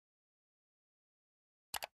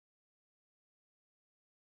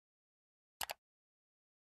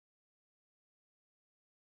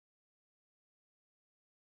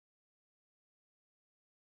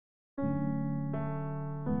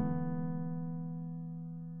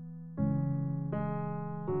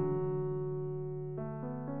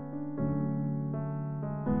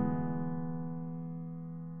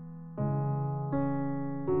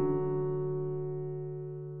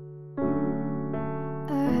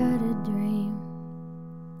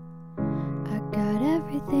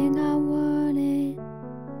Everything I wanted,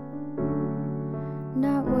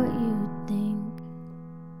 not what you think.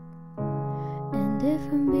 And if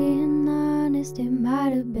I'm being honest, it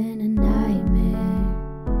might have been a nightmare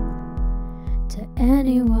to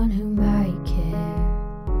anyone who might care.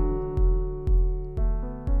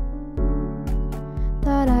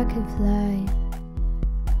 Thought I could fly,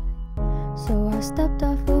 so I stepped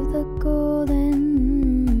off of the golden.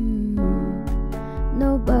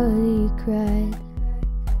 Nobody cried,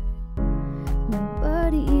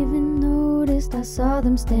 nobody even noticed. I saw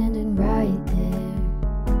them standing right there.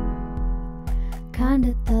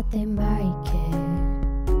 Kinda thought they might care.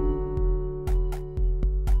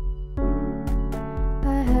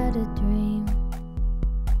 I had a dream,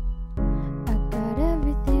 I got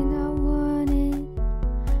everything I wanted,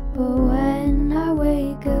 but when I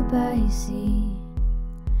wake up I see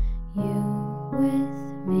you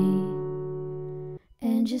with me.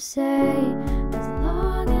 And you say, as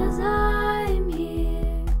long as I'm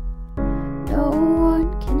here, no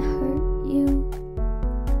one can hurt you.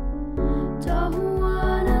 Don't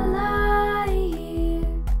wanna lie here,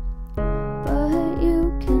 but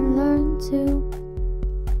you can learn to.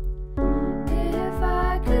 If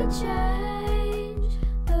I could change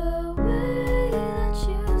the way that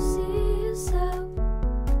you see yourself,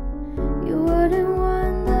 you wouldn't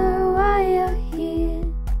wonder why you're here.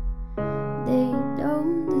 They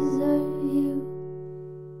don't deserve you.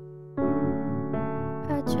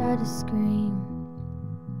 I tried to scream,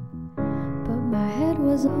 but my head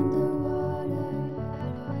was underwater.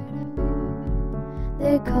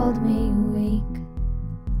 They called me weak,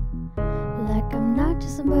 like I'm not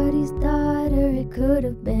just somebody's daughter. It could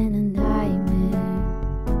have been a nightmare,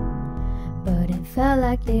 but it felt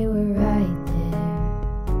like they were right there.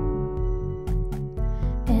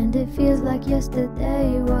 And it feels like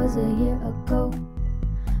yesterday was a year ago,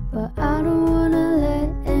 but I don't wanna let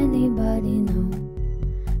anybody know,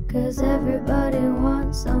 'cause everybody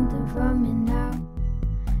wants something from me now,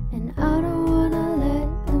 and I don't wanna let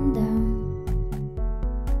them down.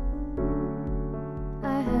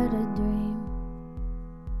 I had a dream,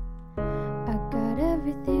 I got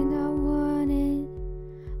everything I wanted,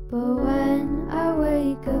 but when I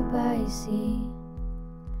wake up I see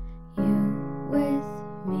you with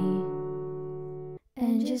me.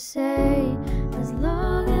 And you say, as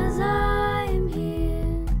long as I'm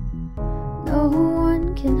here, no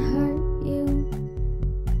one can hurt you.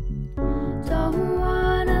 Don't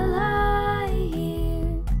wanna lie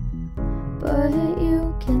here, but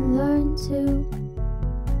you can learn to.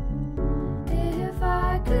 If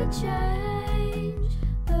I could change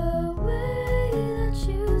the way that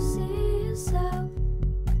you see yourself,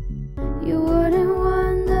 you wouldn't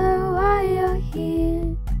wonder why you're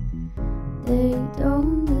here. They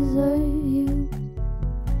don't deserve you.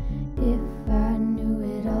 If I knew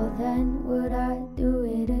it all then, would I do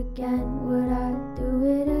it again? Would I do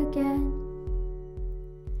it again?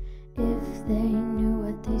 If they knew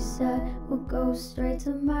what they said would go straight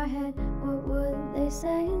to my head, what would they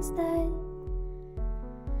say instead?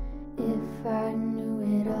 If I knew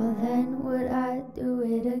it all then, would I do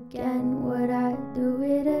it again? Would I do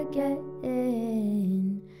it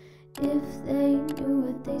again? If they knew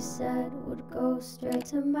what they said would go straight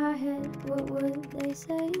to my head, what would they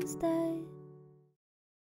say instead?